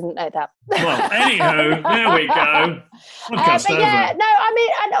 because I didn't know that. Well, anywho, there we go. But yeah, no, I mean,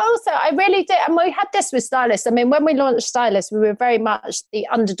 and also I really did, and we had this with Stylist. I mean, when we launched Stylist, we were very much the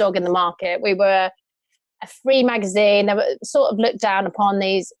underdog in the market. We were a free magazine. They were sort of looked down upon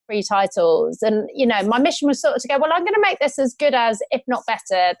these free titles. And, my mission was sort of to go, well, I'm going to make this as good as, if not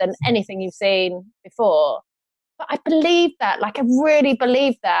better than anything you've seen before. But I believe that, I really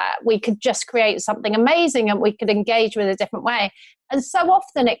believe that we could just create something amazing and we could engage with a different way. And so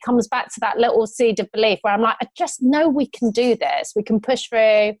often it comes back to that little seed of belief where I'm like, I just know we can do this. We can push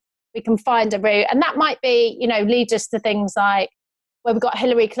through, we can find a route. And that might be, lead us to things like where we got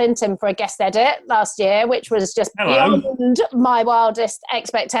Hillary Clinton for a guest edit last year, which was just beyond my wildest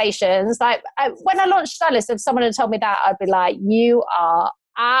expectations. Like when I launched Stylist, if someone had told me that, I'd be like, you are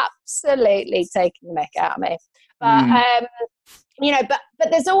absolutely taking the mick out of me. But, but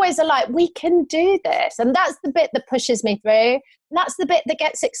there's always we can do this. And that's the bit that pushes me through. And that's the bit that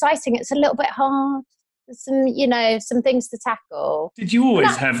gets exciting. It's a little bit hard. There's some things to tackle. Did you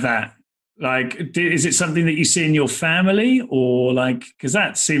always have that? Is it something that you see in your family or because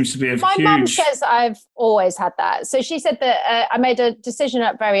that seems to be My mum says I've always had that. So she said that I made a decision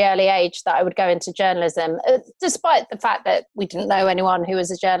at a very early age that I would go into journalism, despite the fact that we didn't know anyone who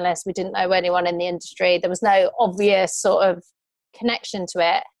was a journalist. We didn't know anyone in the industry. There was no obvious sort of connection to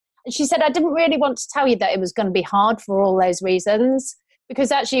it. And she said, I didn't really want to tell you that it was going to be hard for all those reasons. Because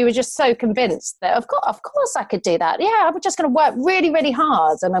actually you were just so convinced that of course I could do that. Yeah, I'm just going to work really, really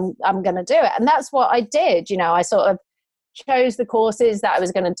hard and I'm going to do it. And that's what I did. I sort of chose the courses that I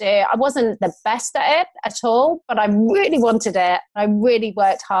was going to do. I wasn't the best at it at all, but I really wanted it. I really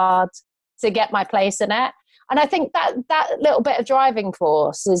worked hard to get my place in it. And I think that little bit of driving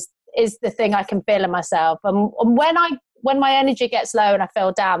force is the thing I can feel in myself. And when my energy gets low and I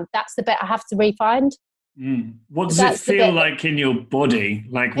feel down, that's the bit I have to refine. What does it feel like in your body?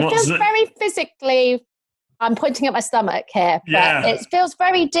 It feels very physically. I'm pointing at my stomach here, but it feels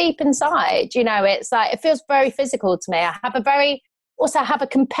very deep inside. It's it feels very physical to me. I have a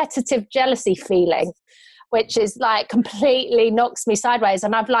competitive jealousy feeling, which is completely knocks me sideways.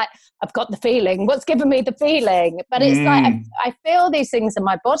 And I've got the feeling. What's given me the feeling? But it's I feel these things in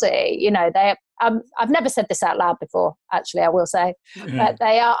my body. I've never said this out loud before, actually, I will say. But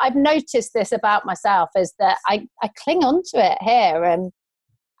I've noticed this about myself is that I cling on to it here. And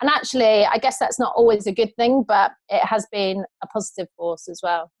actually, I guess that's not always a good thing, but it has been a positive force as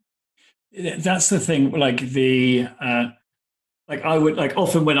well. That's the thing, I would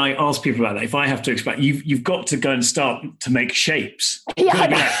often when I ask people about that, if I have to explain, you've got to go and start to make shapes.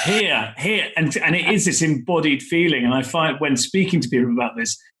 Here, and it is this embodied feeling. And I find when speaking to people about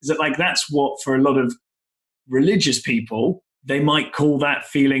this, is that that's what for a lot of religious people they might call that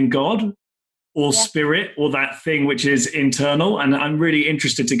feeling God. or spirit or that thing which is internal. And I'm really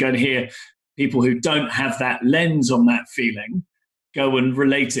interested to go and hear people who don't have that lens on that feeling go and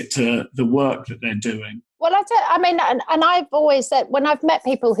relate it to the work that they're doing. Well, and I've always said, when I've met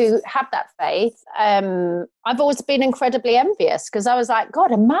people who have that faith, I've always been incredibly envious, because I was like,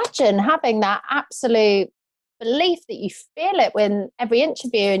 God, imagine having that absolute belief that you feel it when every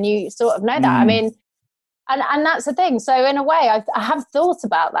interview, and you sort of know that. I mean, and that's the thing. So in a way, I have thought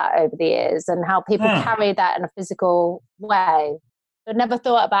about that over the years, and how people carry that in a physical way. I've never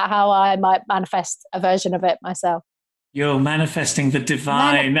thought about how I might manifest a version of it myself. You're manifesting the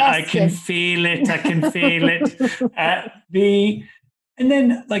divine. I can feel it. I can feel it. And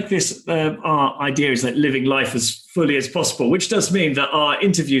then, like this, our idea is like living life as fully as possible, which does mean that our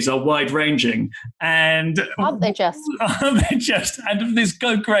interviews are wide-ranging. And aren't they just? Aren't they just? And this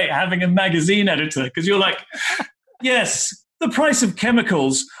go great having a magazine editor, because you're like, yes, the price of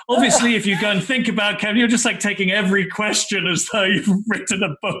chemicals. Obviously, if you go and think about chemicals, you're just like taking every question as though you've written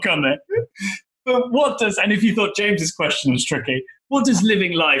a book on it. But and if you thought James's question was tricky, what does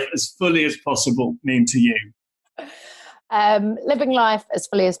living life as fully as possible mean to you? Living life as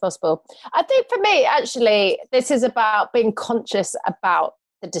fully as possible. I think for me, actually, this is about being conscious about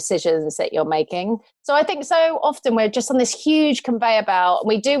the decisions that you're making. So I think so often we're just on this huge conveyor belt, and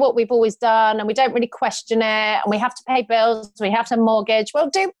we do what we've always done, and we don't really question it, and we have to pay bills, we have to mortgage.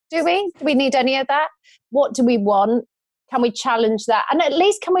 Well, do we? Do we need any of that? What do we want? Can we challenge that? And at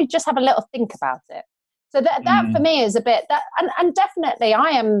least can we just have a little think about it? So that for me is a bit that, and definitely I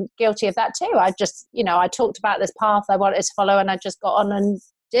am guilty of that too. I just, I talked about this path I wanted to follow, and I just got on and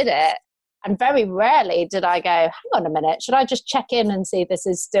did it. And very rarely did I go, hang on a minute, should I just check in and see if this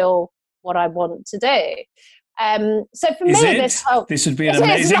is still what I want to do? So for me, this would be an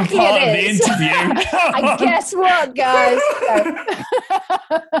amazing part of the interview. And guess what, guys?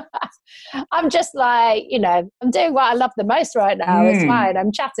 I'm just like, I'm doing what I love the most right now. It's fine.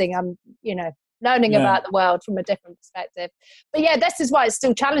 I'm chatting. I'm, learning about the world from a different perspective. But yeah, this is why it's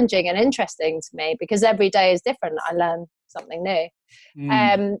still challenging and interesting to me, because every day is different. I learn something new.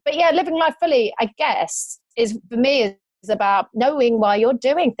 But yeah, living life fully, I guess, is for me is about knowing why you're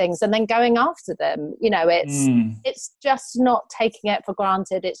doing things and then going after them. It's just not taking it for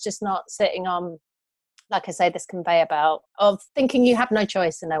granted. It's just not sitting on, like I say, this conveyor belt of thinking you have no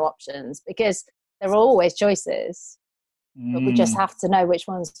choice and no options, because there are always choices, but we just have to know which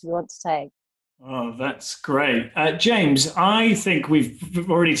ones we want to take. Oh, that's great. James, I think we've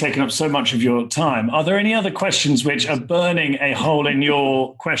already taken up so much of your time. Are there any other questions which are burning a hole in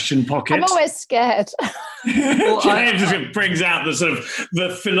your question pocket? I'm always scared. James just brings out the sort of the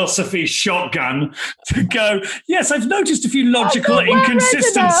philosophy shotgun to go, yes, I've noticed a few logical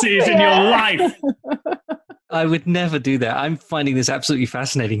inconsistencies in your life. I would never do that. I'm finding this absolutely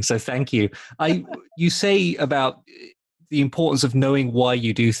fascinating, so thank you. You say about the importance of knowing why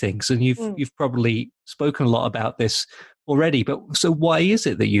you do things, and you've probably spoken a lot about this already, but so why is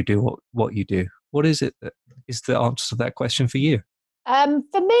it that you do what you do? What is it that is the answer to that question for you?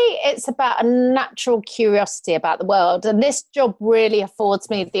 For me, it's about a natural curiosity about the world, and this job really affords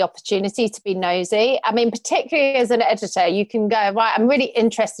me the opportunity to be nosy. I mean, particularly as an editor, you can go, right, I'm really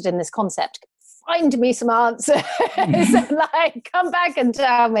interested in this concept. Find me some answers. Like, come back and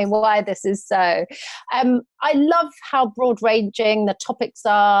tell me why this is so. I love how broad-ranging the topics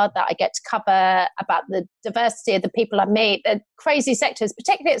are that I get to cover, about the diversity of the people I meet, the crazy sectors,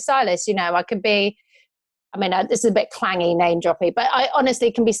 particularly at Stylist. I could be, this is a bit clangy, name-droppy, but I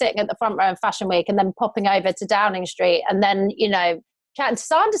honestly can be sitting at the front row of Fashion Week and then popping over to Downing Street and then, chatting to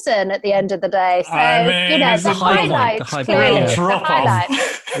Sanderson at the end of the day. So, the highlights, clearly, the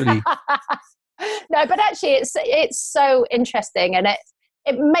highlights. No, but actually it's so interesting, and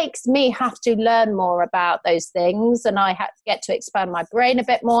it makes me have to learn more about those things, and I get to expand my brain a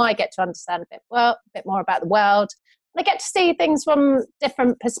bit more. I get to understand a bit more about the world, and I get to see things from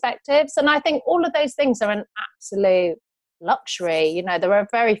different perspectives. And I think all of those things are an absolute luxury. There are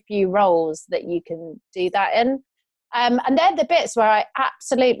very few roles that you can do that in, and they're the bits where I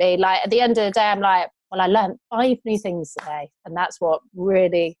absolutely, like, at the end of the day, I'm like, well, I learned 5 new things today, and that's what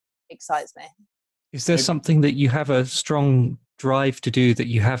really excites me. Is there something that you have a strong drive to do that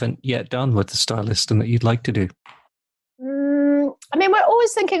you haven't yet done with The Stylist and that you'd like to do? We're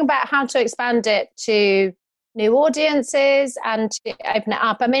always thinking about how to expand it to new audiences and to open it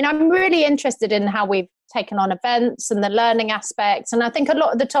up. I'm really interested in how we've taken on events and the learning aspects. And I think a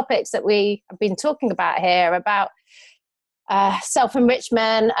lot of the topics that we have been talking about here about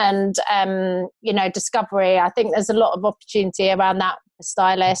self-enrichment and, discovery, I think there's a lot of opportunity around that a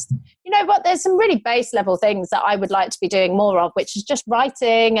stylist. You know what, there's some really base level things that I would like to be doing more of, which is just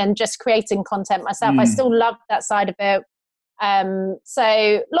writing and just creating content myself. I still love that side of it.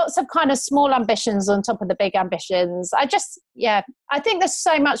 So lots of kind of small ambitions on top of the big ambitions. I think there's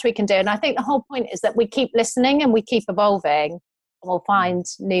so much we can do. And I think the whole point is that we keep listening and we keep evolving, and we'll find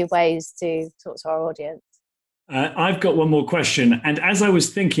new ways to talk to our audience. I've got one more question. And as I was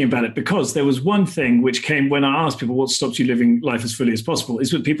thinking about it, because there was one thing which came when I asked people what stops you living life as fully as possible,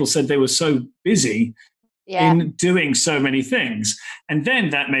 is that people said they were so busy in doing so many things. And then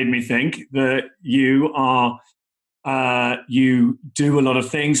that made me think that you do a lot of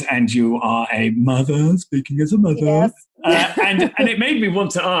things, and you are a mother, speaking as a mother. Yes. And it made me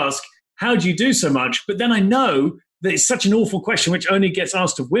want to ask, how do you do so much? But then I know that it's such an awful question, which only gets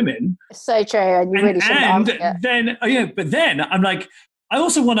asked of women. So true, and you really shouldn't ask it. But then I'm like, I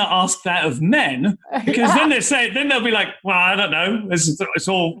also want to ask that of men, because then they'll be like, well, I don't know, it's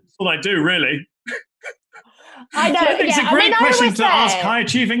all I do, really. I know. So I think it's a great question to ask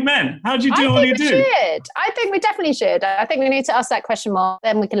high-achieving men. How do you do what you do? I think we definitely should. I think we need to ask that question more.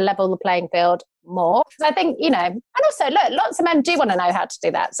 Then we can level the playing field more. Because I think, and also, look, lots of men do want to know how to do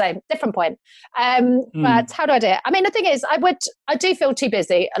that. So, different point. But how do I do it? I mean, the thing is, I do feel too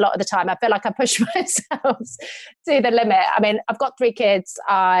busy a lot of the time. I feel like I push myself to the limit. I mean, I've got 3 kids.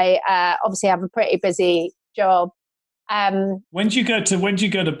 I obviously have a pretty busy job. When do you go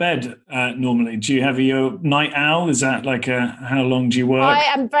to bed normally? Do you have your night owl? Is that like how long do you work? I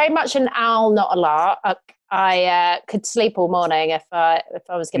am very much an owl, not a lark. I could sleep all morning if I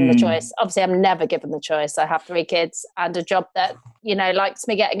was given the choice. Obviously, I'm never given the choice. I have 3 kids and a job that likes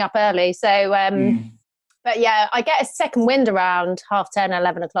me getting up early. So, but yeah, I get a second wind around 10:30,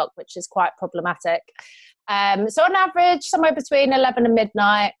 11 o'clock, which is quite problematic. So on average, somewhere between 11 and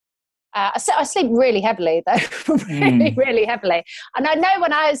midnight. I sleep really heavily, though, really heavily. And I know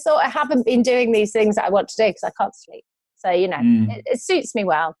when I sort of haven't been doing these things that I want to do because I can't sleep. So, it suits me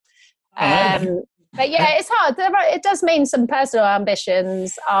well. But yeah, it's hard. It does mean some personal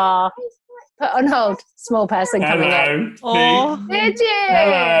ambitions are put on hold. Small person coming in. Oh, did you?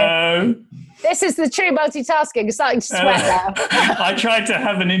 Hello. This is the true multitasking. I'm starting to sweat now. I tried to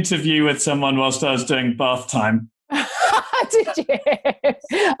have an interview with someone whilst I was doing bath time. Did you?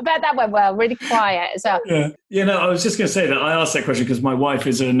 I bet that went well. Really quiet as well. Yeah. I was just going to say that I asked that question because my wife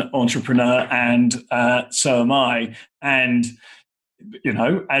is an entrepreneur, and so am I. And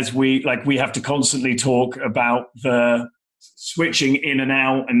as we have to constantly talk about the switching in and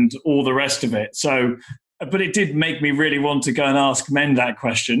out and all the rest of it. So, but it did make me really want to go and ask men that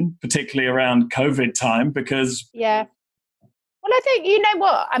question, particularly around COVID time, because Well, I think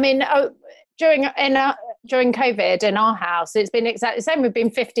what I mean. During COVID in our house, it's been exactly the same. We've been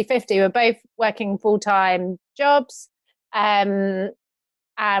 50-50. We're both working full-time jobs, and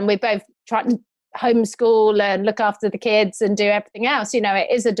we both try to homeschool and look after the kids and do everything else. It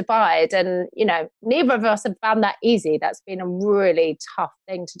is a divide, and neither of us have found that easy. That's been a really tough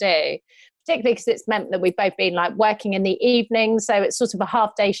thing to do, particularly because it's meant that we've both been like working in the evening, so it's sort of a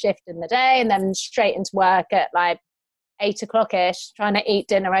half-day shift in the day and then straight into work at like 8 o'clock-ish, trying to eat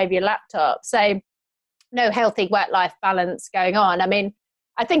dinner over your laptop. So no healthy work-life balance going on. I mean,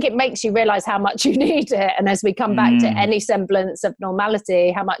 I think it makes you realize how much you need it. And as we come back to any semblance of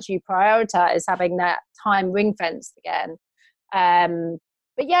normality, how much you prioritize having that time ring-fenced again.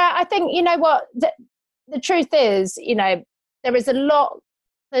 But yeah, I think, the truth is, there is a lot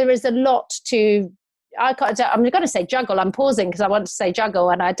to, I'm going to say juggle. I'm pausing because I want to say juggle,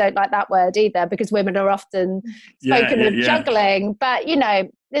 and I don't like that word either because women are often spoken of juggling. But,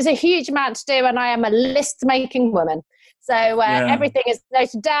 there's a huge amount to do, and I am a list-making woman. So everything is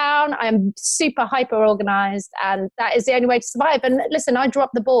noted down. I'm super hyper-organized, and that is the only way to survive. And listen, I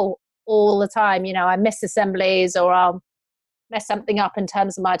drop the ball all the time. I miss assemblies, or I'll mess something up in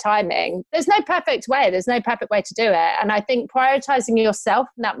terms of my timing. There's no perfect way. There's no perfect way to do it. And I think prioritizing yourself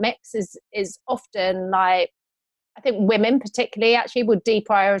in that mix is often like, I think women particularly actually would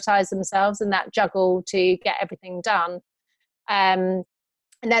deprioritize themselves in that juggle to get everything done.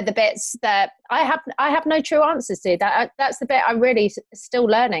 And they're the bits that I have no true answers to. That's the bit I'm really still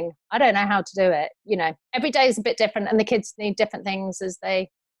learning. I don't know how to do it. Every day is a bit different, and the kids need different things as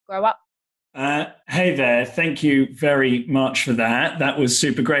they grow up. Hey there. Thank you very much for that. That was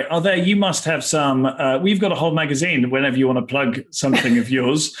super great. You must have some, we've got a whole magazine whenever you want to plug something of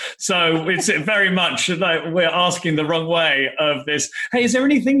yours. So it's very much like we're asking the wrong way of this. Hey, is there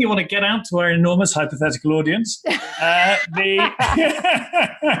anything you want to get out to our enormous hypothetical audience? But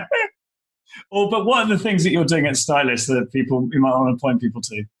what are the things that you're doing at Stylist that you might want to point people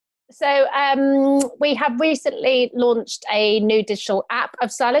to? So we have recently launched a new digital app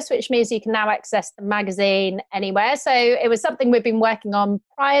of Stylist, which means you can now access the magazine anywhere. So it was something we've been working on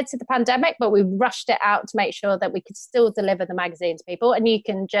prior to the pandemic, but we rushed it out to make sure that we could still deliver the magazine to people. And you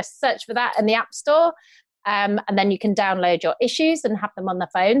can just search for that in the App Store. And then you can download your issues and have them on the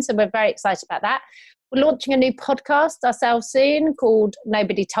phone. So we're very excited about that. We're launching a new podcast ourselves soon called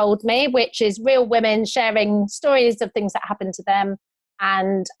Nobody Told Me, which is real women sharing stories of things that happened to them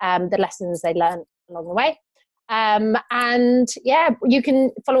and the lessons they learned along the way. And yeah, you can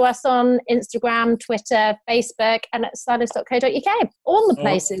follow us on Instagram, Twitter, Facebook, and at stylist.co.uk, all the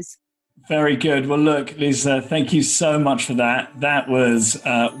places. Very good. Well, look, Lisa, thank you so much for that. That was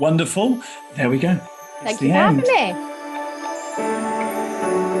wonderful. There we go. Thank you for having me.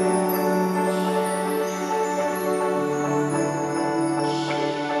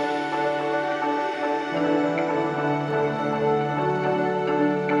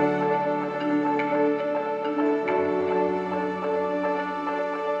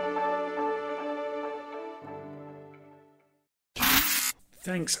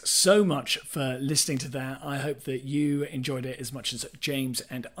 Thanks so much for listening to that. I hope that you enjoyed it as much as James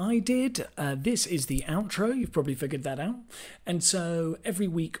and I did. This is the outro. You've probably figured that out. And so every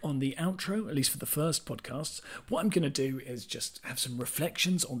week on the outro, at least for the first podcasts, what I'm going to do is just have some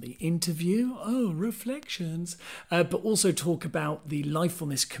reflections on the interview. Oh, reflections. But also talk about the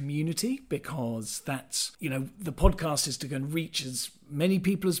Lifefulness community, because that's, the podcast is to go and reach as many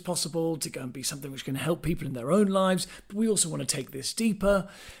people as possible, to go and be something which can help people in their own lives. But we also want to take this deeper,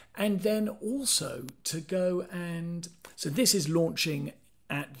 and then also to go and... So this is launching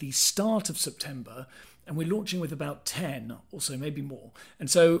at the start of September, and we're launching with about 10 or so, maybe more. And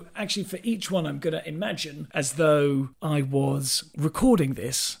so actually for each one, I'm going to imagine as though I was recording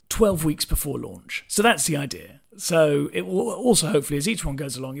this 12 weeks before launch. So that's the idea. So it will also, hopefully, as each one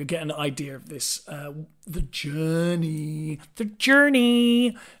goes along, you'll get an idea of this, the journey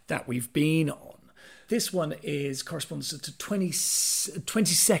that we've been on. This one corresponds to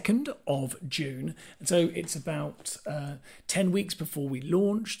 22nd of June. And so it's about 10 weeks before we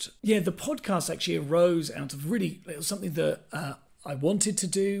launched. Yeah, the podcast actually arose out of it was something that I wanted to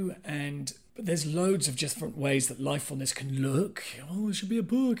do, but there's loads of different ways that Lifefulness can look. Oh, it should be a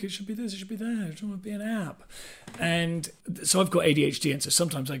book, it should be this, it should be that, it should be an app. And so I've got ADHD, and so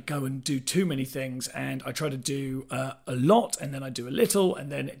sometimes I go and do too many things, and I try to do a lot, and then I do a little,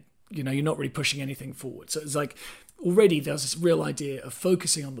 and then, you're not really pushing anything forward. So it's like already there's this real idea of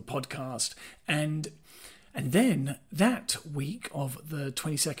focusing on the podcast. And then that week of the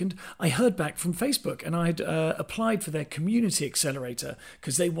 22nd, I heard back from Facebook, and I'd applied for their community accelerator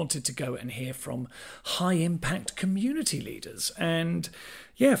because they wanted to go and hear from high impact community leaders. And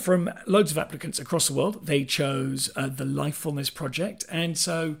yeah, from loads of applicants across the world, they chose the Lifefulness Project. And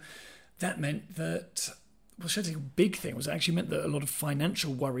so that meant that, well, should I say a big thing was it actually meant that a lot of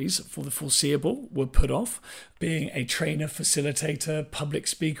financial worries for the foreseeable were put off. Being a trainer, facilitator, public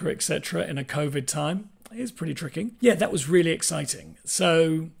speaker, etc. in a COVID time is pretty tricky. Yeah, that was really exciting.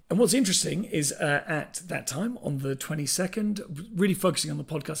 So, and what's interesting is at that time, on the 22nd, really focusing on the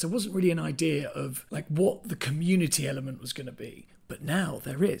podcast, there wasn't really an idea of like what the community element was going to be. But now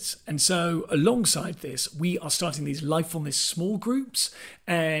there is. And so alongside this, we are starting these Lifefulness small groups,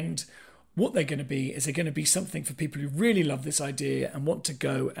 and what they're going to be is they're going to be something for people who really love this idea and want to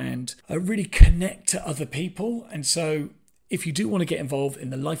go and really connect to other people. And so if you do want to get involved in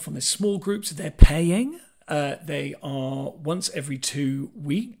the Lifefulness small groups, they're paying. They are once every 2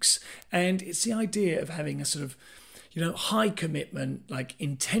 weeks. And it's the idea of having a sort of, high commitment, like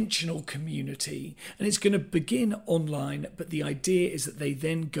intentional community. And it's going to begin online, but the idea is that they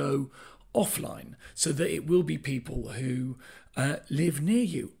then go offline, so that it will be people who live near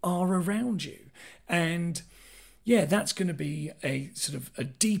you, are around you. And yeah, that's going to be a sort of a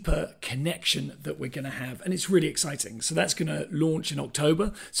deeper connection that we're going to have. And it's really exciting. So that's going to launch in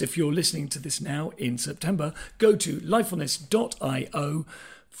October. So if you're listening to this now in September, go to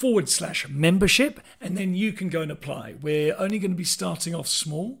lifefulness.io/membership, and then you can go and apply. We're only going to be starting off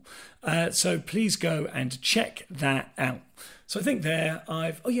small. So please go and check that out. So I think there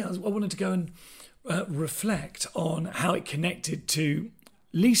I wanted to go and reflect on how it connected to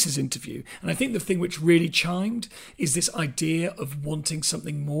Lisa's interview. And I think the thing which really chimed is this idea of wanting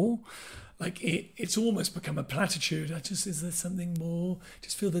something more. Like it's almost become a platitude. Is there something more?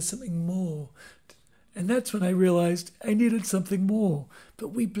 Just feel there's something more. And that's when I realised I needed something more. But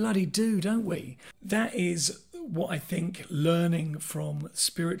we bloody do, don't we? That is what I think learning from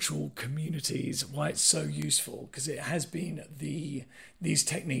spiritual communities, why it's so useful, because it has been these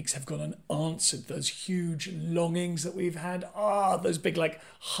techniques have gone and answered those huge longings that we've had. Those big, like,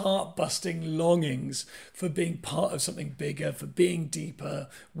 heart-busting longings for being part of something bigger, for being deeper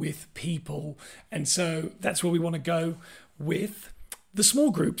with people. And so that's where we want to go with the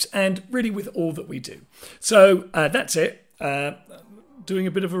small groups and really with all that we do. So that's it. Doing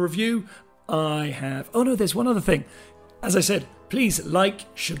a bit of a review. There's one other thing. As I said, please like,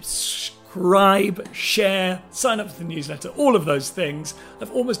 subscribe, share, sign up to the newsletter, all of those things.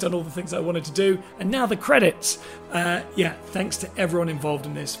 I've almost done all the things I wanted to do. And now the credits. Thanks to everyone involved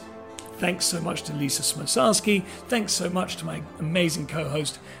in this. Thanks so much to Lisa Smosarski. Thanks so much to my amazing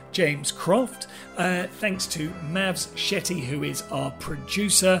co-host, James Croft. Thanks to Mavs Shetty, who is our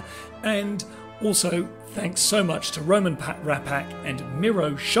producer. And also, thanks so much to Roman Rapak and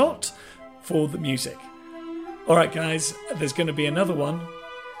Miro Shot for the music. All right, guys, there's going to be another one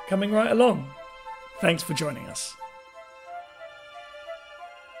coming right along. Thanks for joining us.